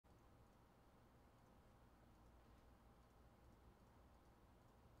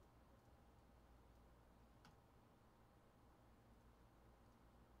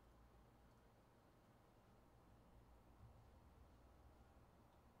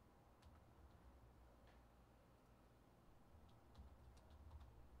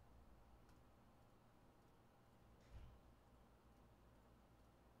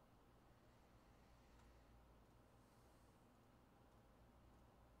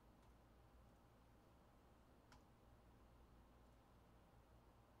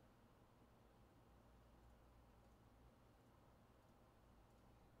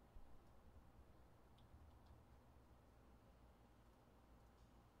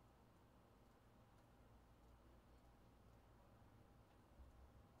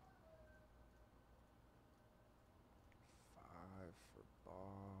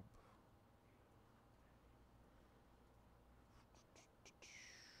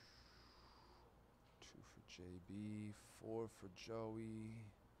JB, 4 for Joey.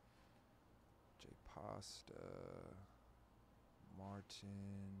 J Pasta.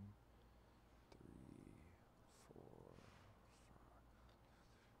 Martin. 3, 4,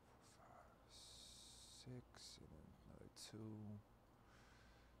 5, 6, and then another 2.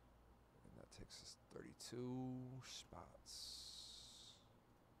 And that takes us 32 spots.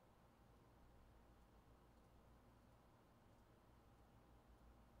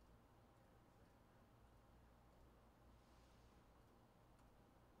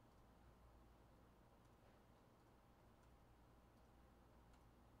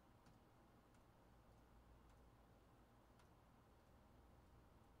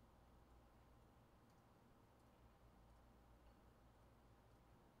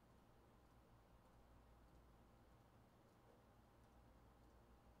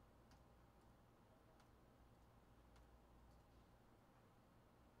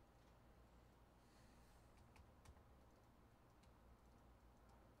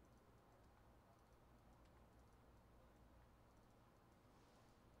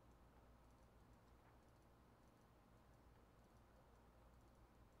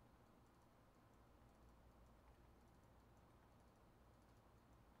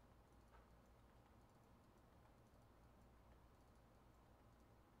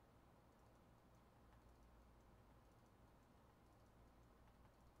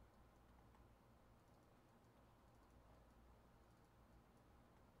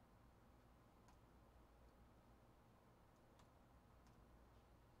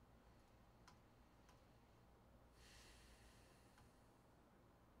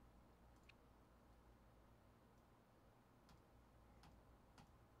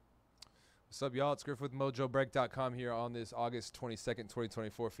 What's up, y'all? It's Griff with Mojobreak.com here on this August 22nd,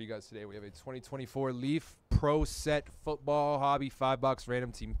 2024 for you guys today. We have a 2024 Leaf Pro Set Football Hobby 5-box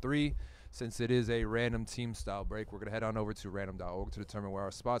Random Team 3. Since it is a random team style break, we're going to head on over to random.org to determine where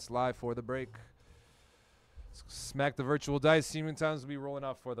our spots lie for the break. Smack the virtual dice. Seeming times will be rolling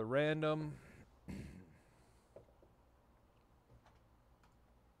out for the random.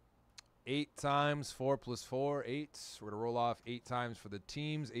 8 times 4 plus 4, 8. We're going to roll off 8 times for the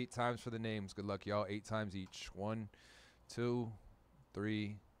teams, 8 times for the names. Good luck, y'all. 8 times each. 1, 2,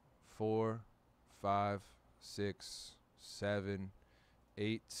 3, 4, 5, 6, 7,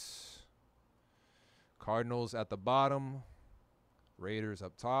 8. Cardinals at the bottom. Raiders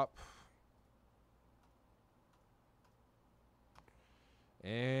up top.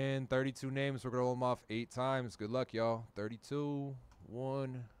 And 32 names. We're going to roll them off 8 times. Good luck, y'all. 32,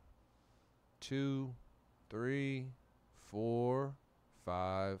 1, 2, 3, 4,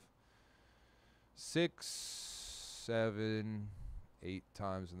 5, 6, 7, 8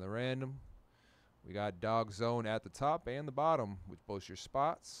 times in the random. We got Dog Zone at the top and the bottom with both your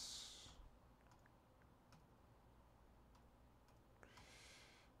spots.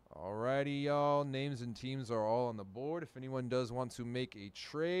 Alrighty, y'all. Names and teams are all on the board. If anyone does want to make a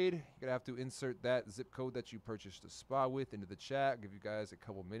trade, you're going to have to insert that zip code that you purchased the spot with into the chat. I'll give you guys a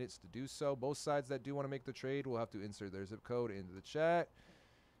couple minutes to do so. Both sides that do want to make the trade will have to insert their zip code into the chat.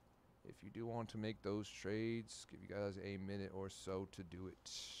 If you do want to make those trades, give you guys a minute or so to do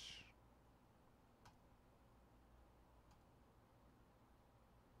it.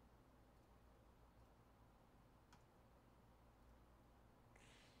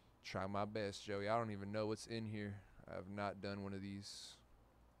 Try my best, Joey. I don't even know what's in here. I have not done one of these.